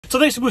So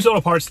thanks to Boost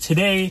Auto Parts.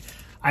 Today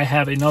I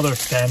have another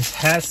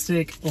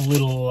fantastic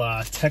little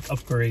tech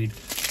upgrade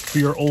for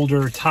your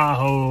older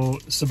Tahoe,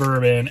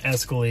 Suburban,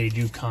 Escalade,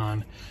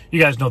 Yukon. You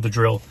guys know the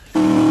drill.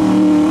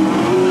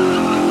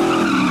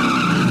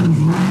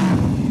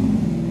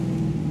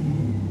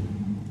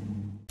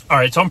 All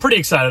right, so I'm pretty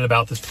excited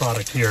about this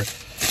product here.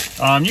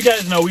 You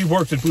guys know we've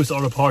worked with Boost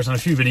Auto Parts on a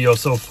few videos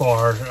so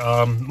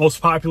far.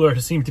 Most popular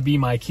has seemed to be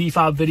my key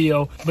fob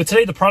video. But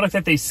today the product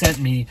that they sent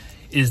me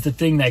is the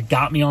thing that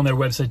got me on their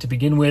website to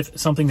begin with,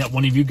 something that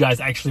one of you guys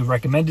actually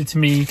recommended to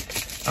me.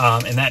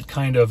 And that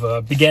kind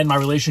of began my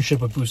relationship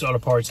with Boost Auto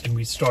Parts, and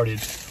we started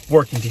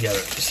working together.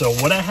 So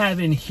what I have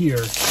in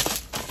here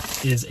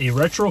is a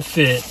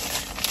retrofit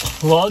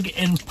plug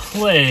and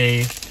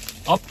play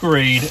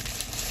upgrade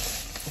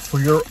for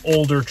your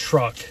older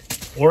truck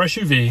or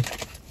SUV.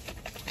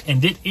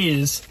 And it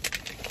is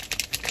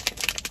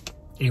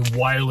a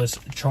wireless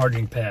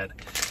charging pad.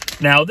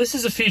 Now, this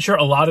is a feature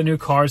a lot of new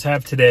cars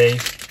have today.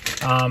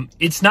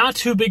 It's not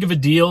too big of a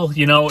deal.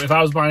 You know, if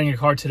I was buying a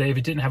car today, if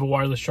it didn't have a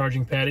wireless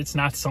charging pad, it's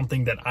not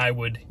something that I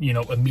would, you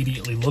know,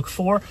 immediately look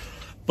for.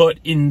 But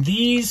in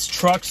these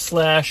trucks /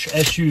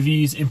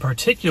 SUVs in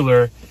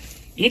particular,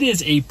 it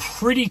is a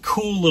pretty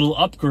cool little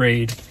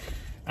upgrade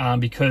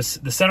because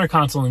the center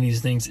console in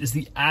these things is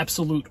the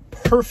absolute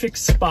perfect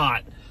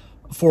spot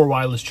for a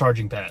wireless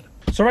charging pad.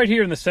 So right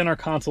here in the center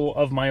console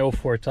of my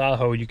 04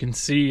 Tahoe, you can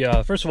see,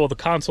 first of all, the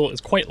console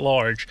is quite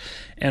large,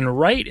 and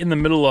right in the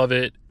middle of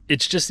it,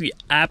 it's just the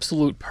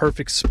absolute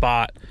perfect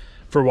spot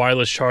for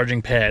wireless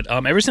charging pad.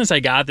 Ever since I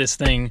got this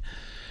thing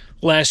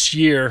last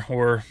year,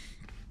 or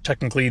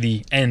technically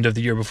the end of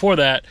the year before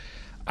that,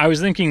 I was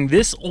thinking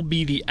this will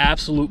be the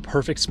absolute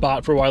perfect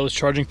spot for wireless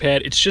charging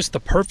pad. It's just the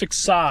perfect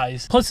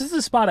size. Plus, this is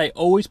the spot I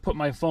always put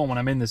my phone when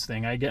I'm in this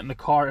thing. I get in the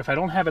car. If I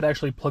don't have it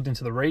actually plugged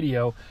into the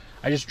radio,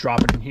 I just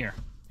drop it in here.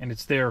 And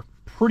it's there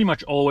pretty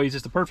much always.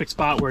 It's the perfect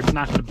spot where it's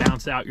not going to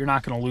bounce out. You're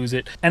not going to lose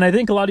it. And I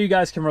think a lot of you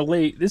guys can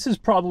relate. This is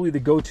probably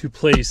the go-to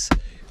place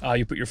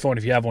you put your phone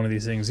if you have one of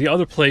these things. The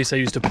other place I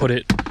used to put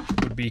it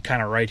would be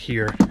kind of right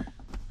here,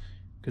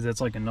 because that's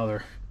like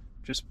another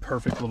just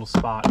perfect little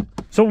spot.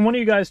 So when one of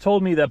you guys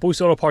told me that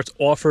Boost Auto Parts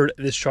offered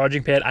this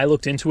charging pad, I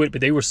looked into it,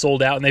 but they were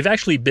sold out, and they've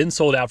actually been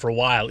sold out for a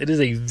while. It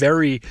is a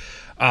very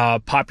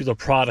popular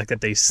product that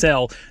they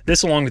sell.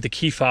 This, along with the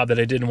key fob that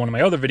I did in one of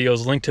my other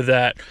videos, link to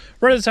that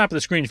right at the top of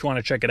the screen if you want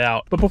to check it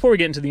out. But before we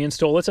get into the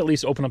install, let's at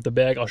least open up the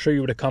bag. I'll show you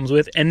what it comes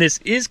with. And this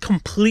is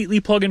completely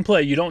plug and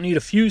play. You don't need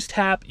a fuse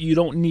tap. You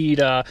don't need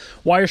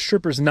wire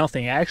strippers,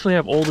 nothing. I actually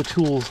have all the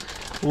tools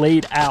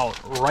laid out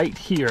right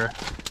here.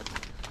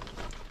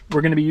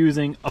 We're going to be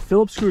using a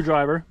Phillips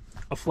screwdriver,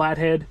 a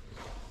flathead,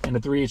 and a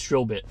 3/8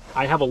 drill bit.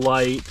 I have a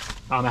light.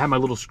 I have my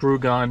little screw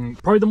gun.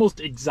 Probably the most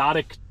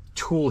exotic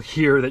tool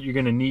here that you're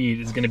going to need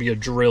is going to be a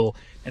drill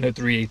and a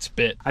 3/8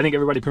 bit. I think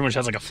everybody pretty much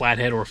has like a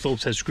flathead or a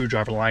Phillips head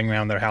screwdriver lying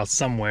around their house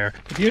somewhere.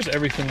 But here's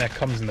everything that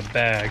comes in the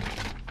bag.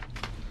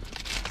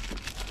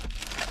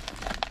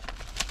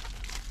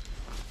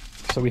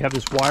 So we have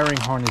this wiring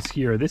harness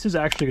here. This is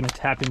actually going to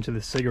tap into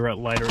the cigarette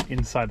lighter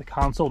inside the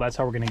console. That's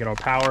how we're going to get our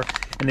power.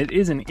 And it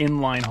is an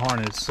inline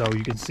harness. So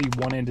you can see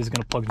one end is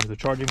going to plug into the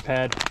charging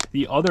pad.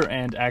 The other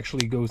end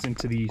actually goes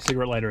into the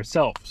cigarette lighter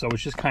itself. So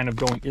it's just kind of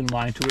going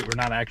inline to it.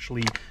 We're not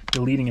actually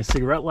deleting a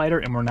cigarette lighter,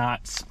 and we're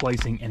not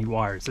splicing any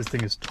wires. This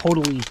thing is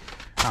totally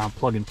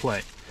plug and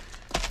play.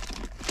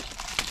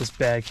 This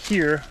bag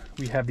here,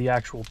 we have the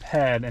actual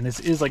pad, and this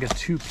is like a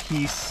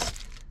two-piece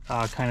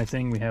kind of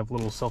thing. We have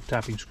little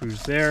self-tapping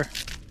screws there,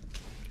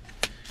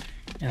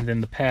 and then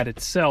the pad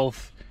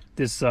itself,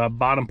 this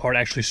bottom part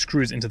actually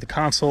screws into the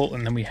console,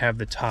 and then we have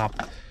the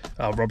top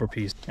rubber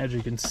piece. As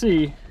you can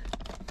see,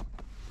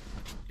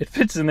 it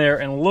fits in there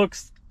and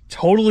looks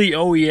totally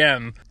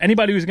OEM.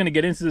 Anybody who's going to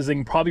get into this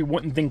thing probably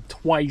wouldn't think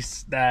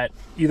twice that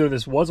either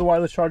this was a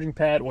wireless charging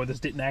pad or this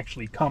didn't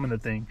actually come in the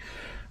thing.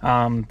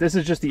 This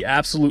is just the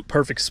absolute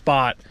perfect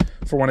spot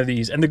for one of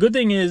these. And the good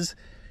thing is,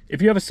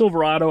 if you have a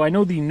Silverado, I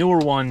know the newer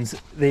ones,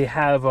 they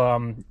have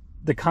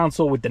the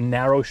console with the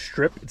narrow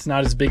strip. It's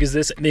not as big as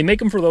this. They make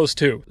them for those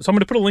too. So I'm going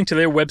to put a link to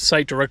their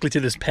website directly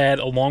to this pad,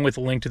 along with a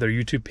link to their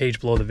YouTube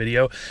page below the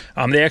video.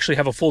 They actually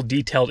have a full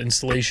detailed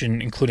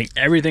installation, including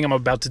everything I'm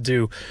about to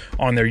do,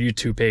 on their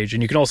YouTube page.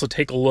 And you can also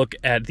take a look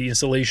at the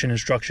installation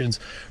instructions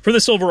for the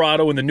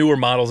Silverado and the newer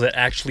models that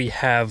actually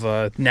have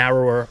a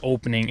narrower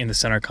opening in the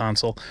center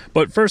console.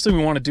 But first thing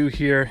we want to do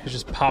here is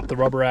just pop the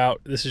rubber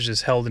out. This is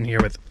just held in here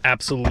with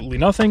absolutely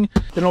nothing.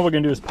 Then all we're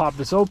going to do is pop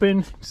this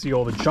open. See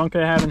all the junk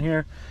I have in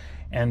here.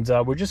 And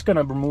we're just going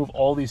to remove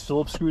all these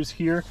Phillips screws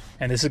here,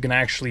 and this is going to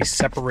actually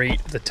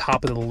separate the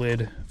top of the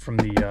lid from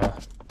the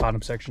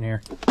bottom section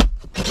here.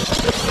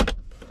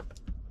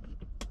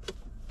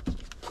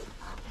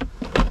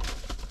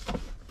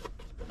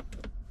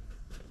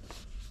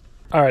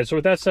 All right, so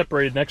with that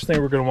separated, next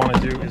thing we're going to want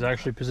to do is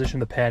actually position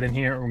the pad in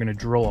here, and we're going to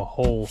drill a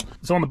hole.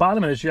 So on the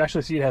bottom of this, you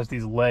actually see it has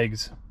these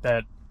legs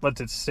that lets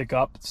it stick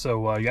up,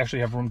 so you actually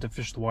have room to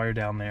fish the wire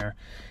down there,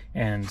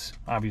 and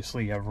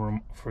obviously you have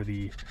room for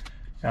the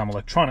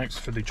electronics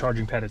for the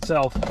charging pad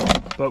itself.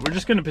 But we're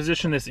just going to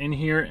position this in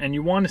here, and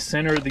you want to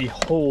center the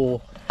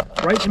hole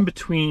right in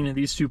between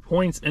these 2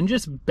 points and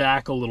just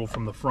back a little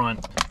from the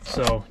front.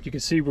 So you can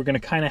see we're going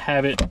to kind of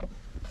have it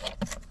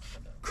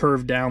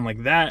curved down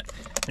like that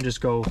and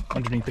just go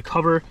underneath the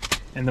cover,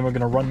 and then we're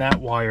going to run that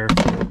wire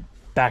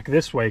back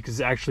this way because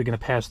it's actually going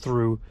to pass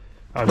through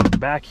the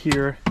back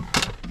here,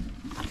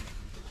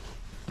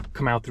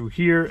 come out through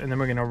here, and then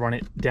we're going to run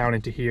it down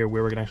into here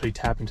where we're going to actually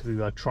tap into the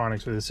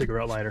electronics with a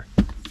cigarette lighter.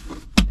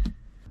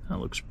 That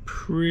looks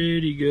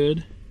pretty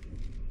good.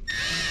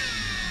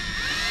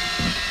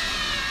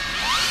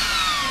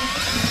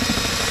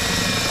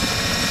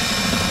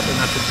 Don't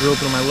have to drill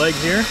through my leg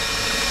here.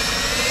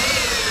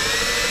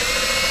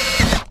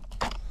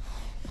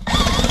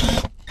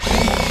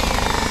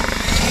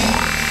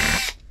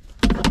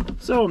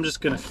 So I'm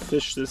just going to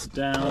fish this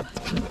down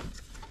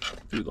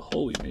through the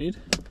hole we made.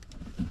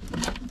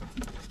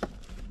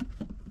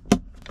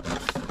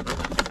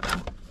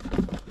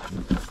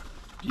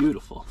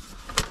 Beautiful.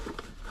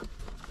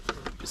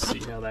 Just see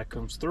how that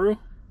comes through.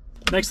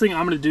 Next thing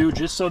I'm going to do,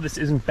 just so this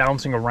isn't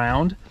bouncing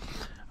around,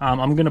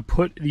 I'm going to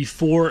put the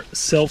 4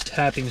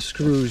 self-tapping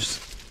screws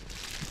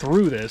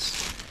through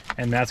this,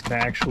 and that's going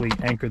to actually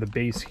anchor the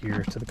base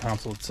here to the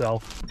console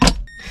itself.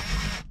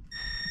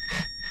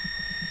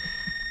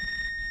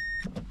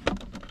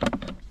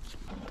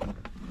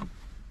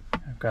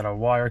 Got a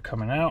wire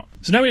coming out.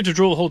 So now we have to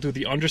drill a hole through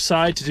the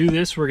underside. To do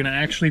this, we're gonna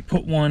actually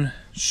put one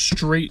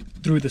straight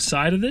through the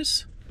side of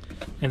this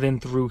and then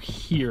through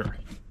here.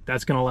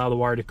 That's gonna allow the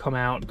wire to come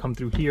out, come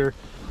through here,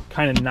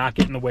 kind of not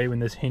get in the way when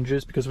this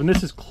hinges, because when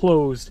this is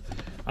closed,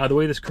 the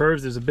way this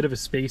curves, there's a bit of a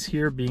space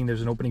here, being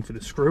there's an opening for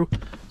the screw.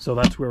 So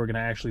that's where we're gonna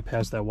actually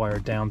pass that wire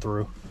down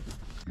through.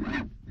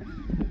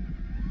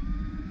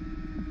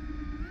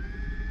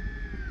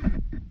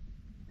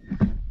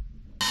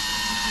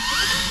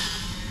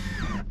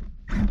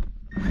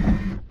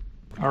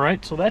 All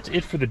right, so that's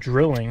it for the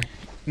drilling.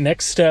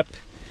 Next step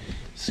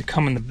is to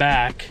come in the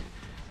back,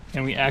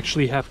 and we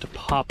actually have to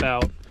pop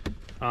out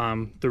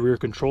the rear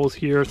controls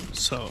here.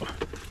 So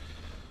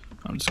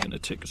I'm just gonna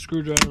take a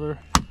screwdriver,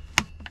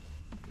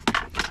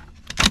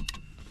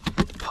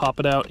 pop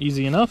it out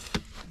easy enough.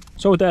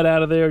 So with that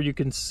out of there, you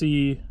can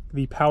see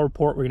the power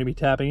port we're gonna be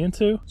tapping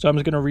into. So I'm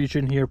just gonna reach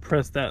in here,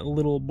 press that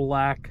little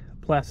black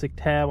plastic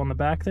tab on the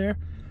back there,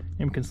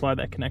 and we can slide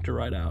that connector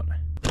right out.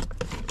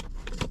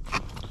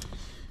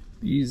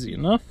 Easy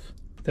enough.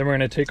 Then we're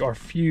going to take our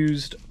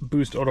fused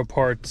Boost Auto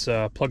Parts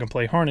plug and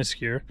play harness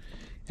here,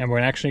 and we're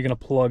actually going to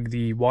plug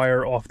the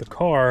wire off the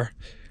car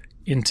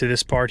into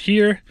this part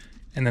here,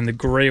 and then the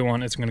gray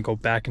one is going to go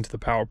back into the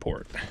power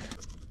port.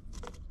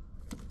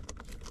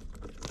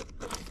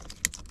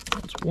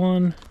 That's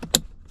one.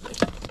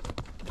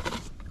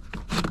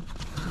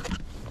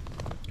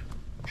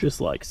 Just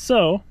like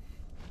so.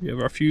 We have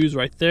our fuse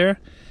right there.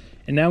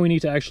 And now we need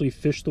to actually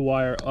fish the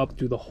wire up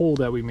through the hole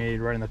that we made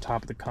right in the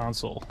top of the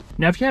console.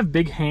 Now, if you have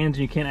big hands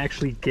and you can't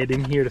actually get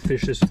in here to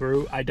fish this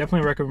through, I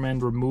definitely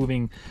recommend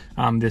removing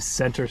this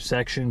center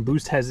section.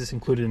 Boost has this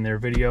included in their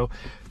video.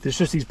 There's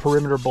just these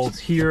perimeter bolts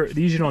here.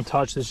 These you don't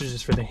touch. This is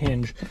just for the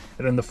hinge.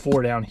 And then the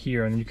 4 down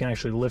here. And you can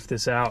actually lift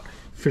this out,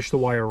 fish the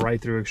wire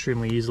right through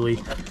extremely easily.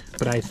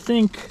 But I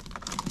think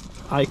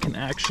I can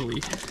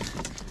actually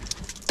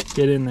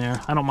get in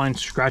there. I don't mind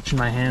scratching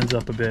my hands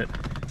up a bit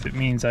if it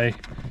means I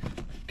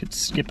could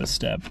skip a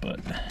step, but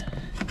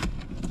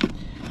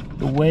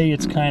the way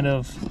it's kind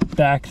of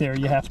back there,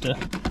 you have to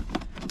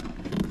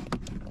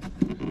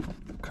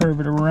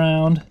curve it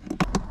around.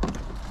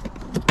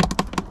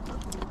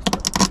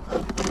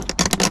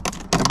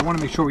 And we want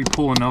to make sure we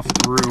pull enough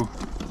through.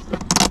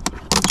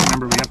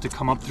 Remember, we have to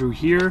come up through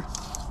here,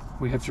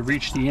 we have to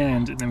reach the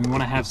end, and then we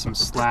want to have some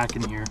slack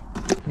in here.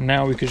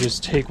 Now we could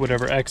just take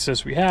whatever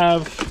excess we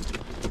have,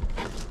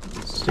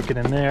 stick it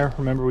in there.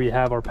 Remember, we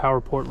have our power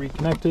port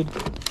reconnected.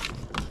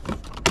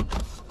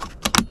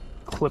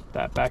 Clip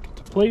that back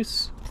into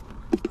place.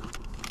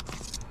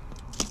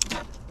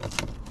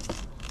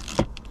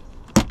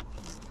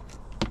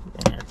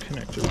 Wire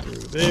connector through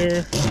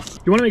there.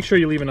 You want to make sure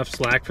you leave enough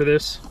slack for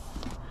this.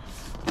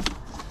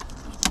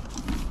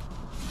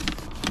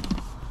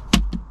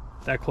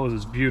 That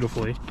closes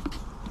beautifully.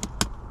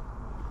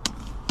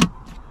 So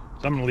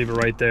I'm going to leave it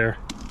right there.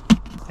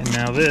 And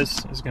now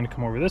this is going to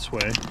come over this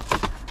way.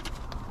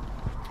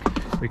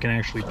 We can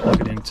actually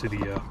plug it into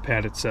the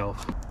pad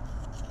itself.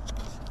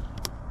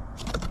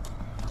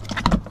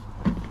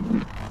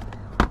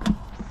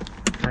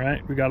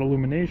 Alright, we got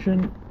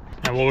illumination,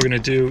 and what we're going to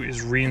do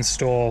is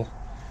reinstall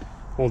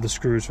all the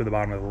screws for the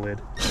bottom of the lid.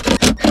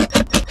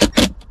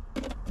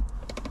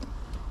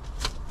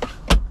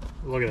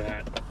 Look at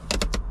that.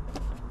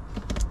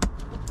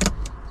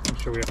 Make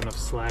sure we have enough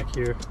slack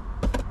here.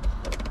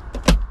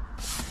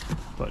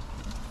 But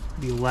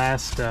the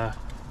last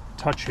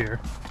touch here,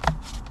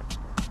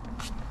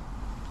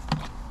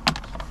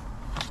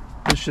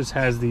 this just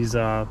has these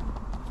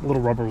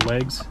little rubber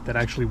legs that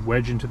actually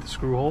wedge into the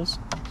screw holes.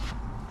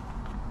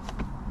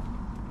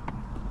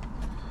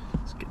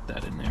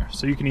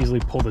 So you can easily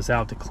pull this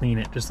out to clean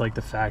it, just like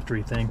the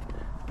factory thing.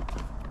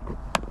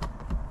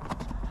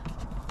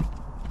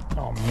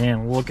 Oh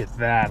man, look at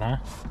that, huh?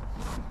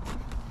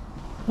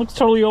 Looks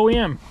totally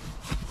OEM.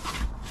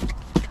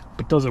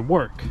 But does it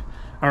work?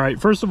 All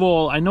right, first of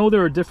all, I know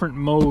there are different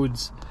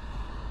modes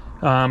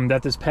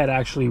that this pad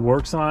actually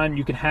works on.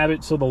 You can have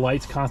it so the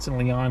light's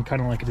constantly on,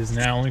 kind of like it is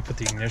now. Let me put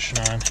the ignition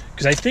on,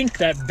 because I think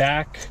that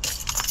back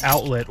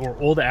outlet, or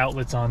all the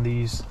outlets on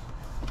these,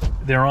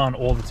 they're on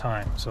all the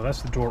time. So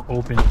that's the door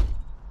open,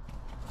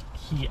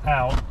 key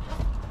out,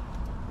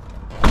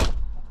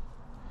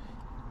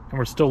 and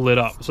we're still lit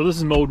up. So this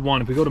is mode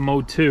 1. If we go to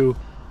mode 2,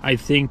 I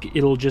think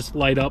it'll just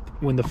light up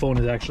when the phone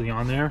is actually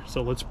on there.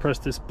 So let's press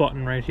this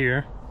button right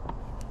here.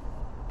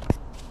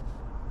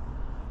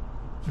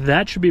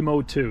 That should be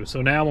mode 2.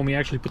 So now when we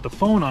actually put the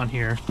phone on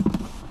here,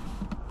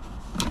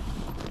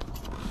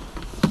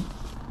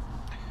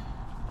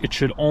 it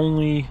should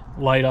only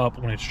light up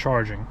when it's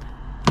charging.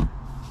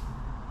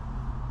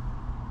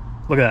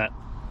 Look at that.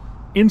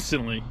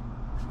 Instantly.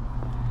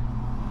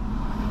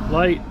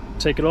 Light,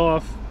 take it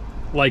off,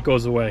 light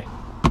goes away.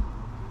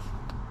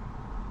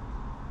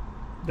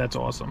 That's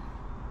awesome.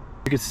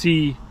 You can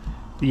see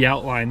the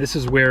outline. This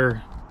is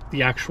where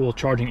the actual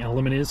charging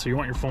element is. So you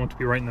want your phone to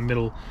be right in the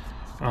middle,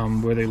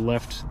 where they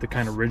left the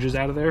kind of ridges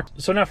out of there.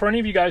 So now for any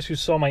of you guys who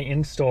saw my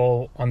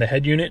install on the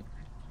head unit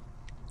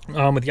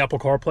with the Apple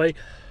CarPlay,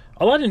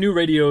 a lot of new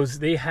radios,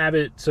 they have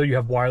it so you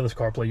have wireless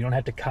CarPlay. You don't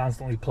have to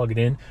constantly plug it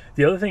in.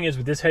 The other thing is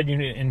with this head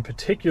unit in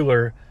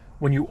particular,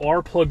 when you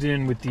are plugged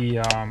in with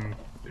the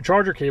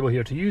charger cable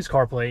here to use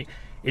CarPlay,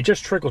 it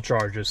just trickle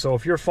charges. So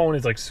if your phone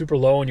is like super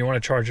low and you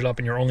want to charge it up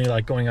and you're only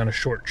like going on a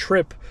short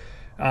trip,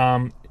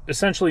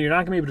 essentially you're not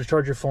gonna be able to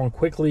charge your phone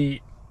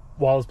quickly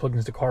while it's plugged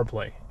into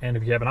CarPlay. And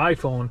if you have an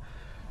iPhone,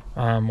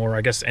 or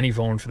I guess any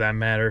phone for that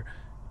matter,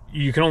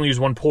 you can only use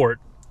one port.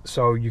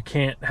 So you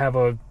can't have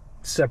a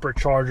separate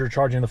charger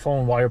charging the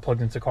phone while you're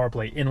plugged into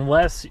CarPlay,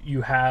 unless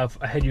you have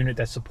a head unit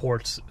that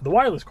supports the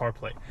wireless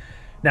CarPlay.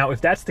 Now,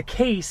 if that's the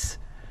case,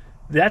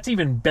 that's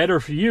even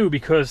better for you,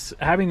 because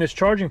having this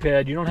charging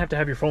pad, you don't have to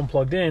have your phone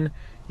plugged in.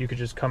 You could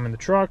just come in the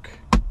truck,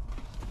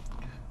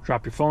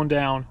 drop your phone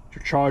down,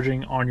 you're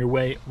charging, on your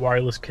way,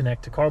 wireless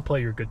connect to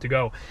CarPlay, you're good to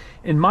go.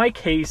 In my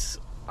case,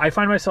 I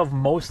find myself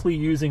mostly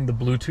using the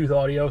Bluetooth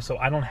audio, so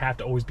I don't have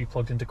to always be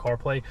plugged into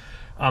CarPlay.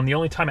 The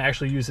only time I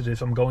actually use it is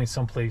if I'm going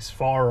someplace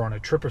far or on a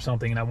trip or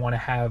something and I want to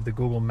have the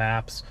Google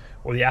Maps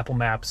or the Apple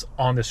Maps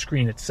on the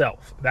screen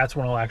itself. That's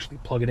when I'll actually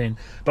plug it in.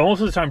 But most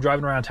of the time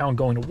driving around town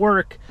going to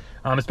work,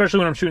 especially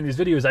when I'm shooting these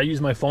videos, I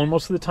use my phone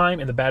most of the time,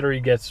 and the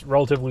battery gets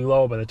relatively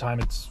low by the time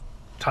it's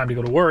time to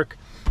go to work.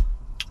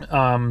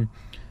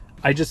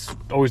 I just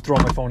always throw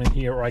my phone in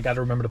here, or I got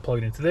to remember to plug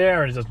it into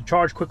there, and it doesn't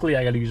charge quickly.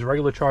 I got to use a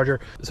regular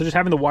charger. So just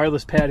having the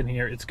wireless pad in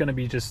here, it's going to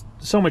be just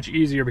so much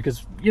easier,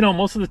 because, you know,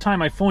 most of the time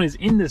my phone is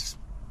in this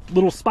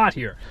little spot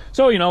here.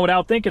 So, you know,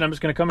 without thinking, I'm just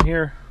going to come in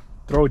here,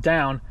 throw it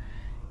down,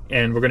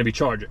 and we're going to be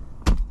charging.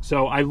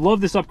 So I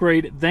love this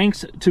upgrade.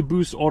 Thanks to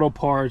Boost Auto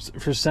Parts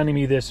for sending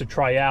me this to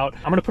try out.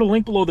 I'm going to put a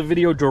link below the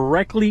video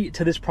directly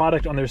to this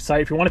product on their site.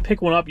 If you want to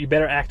pick one up, you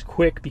better act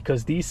quick,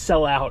 because these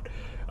sell out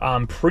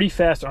pretty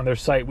fast on their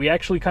site. We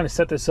actually kind of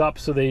set this up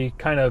so they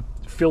kind of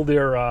fill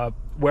their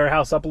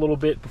warehouse up a little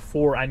bit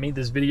before I made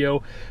this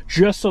video,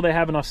 just so they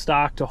have enough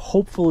stock to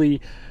hopefully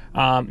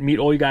meet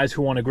all you guys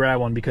who want to grab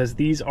one, because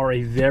these are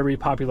a very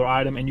popular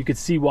item, and you can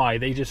see why.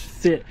 They just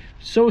fit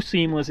so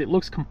seamless. It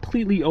looks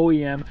completely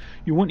OEM.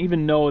 You wouldn't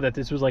even know that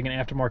this was like an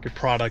aftermarket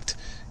product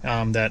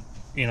that,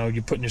 you know,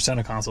 you put in your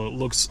center console. It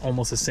looks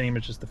almost the same.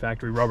 It's just the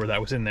factory rubber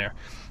that was in there.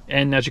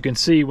 And as you can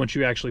see, once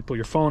you actually pull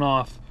your phone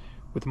off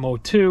with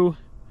mode 2,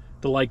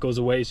 the light goes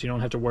away, so you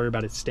don't have to worry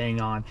about it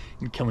staying on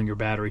and killing your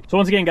battery. So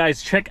once again,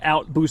 guys, check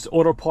out Boost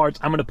Auto Parts.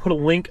 I'm going to put a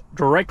link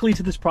directly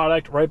to this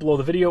product right below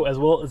the video, as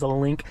well as a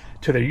link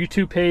to their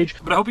YouTube page.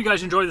 But I hope you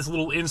guys enjoyed this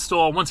little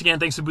install. Once again,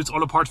 thanks to Boost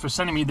Auto Parts for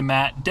sending me the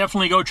mat.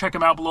 Definitely go check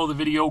them out below the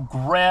video.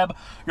 Grab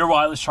your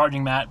wireless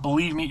charging mat.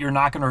 Believe me, you're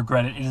not going to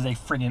regret it. It is a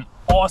friggin'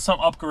 awesome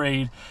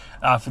upgrade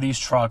for these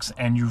trucks,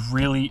 and you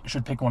really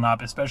should pick one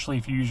up, especially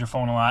if you use your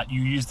phone a lot.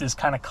 You use this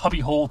kind of cubby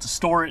hole to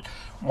store it.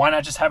 Why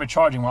not just have it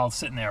charging while it's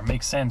sitting there? It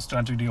makes sense. Don't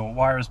have to deal with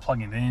wires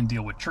plugging it in,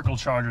 deal with trickle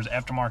chargers,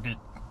 aftermarket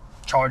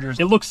chargers.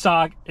 It looks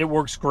stock, it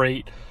works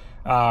great.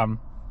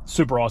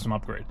 Super awesome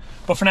upgrade.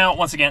 But for now,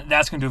 once again,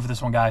 that's gonna do it for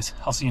this one, guys.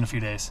 I'll see you in a few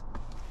days.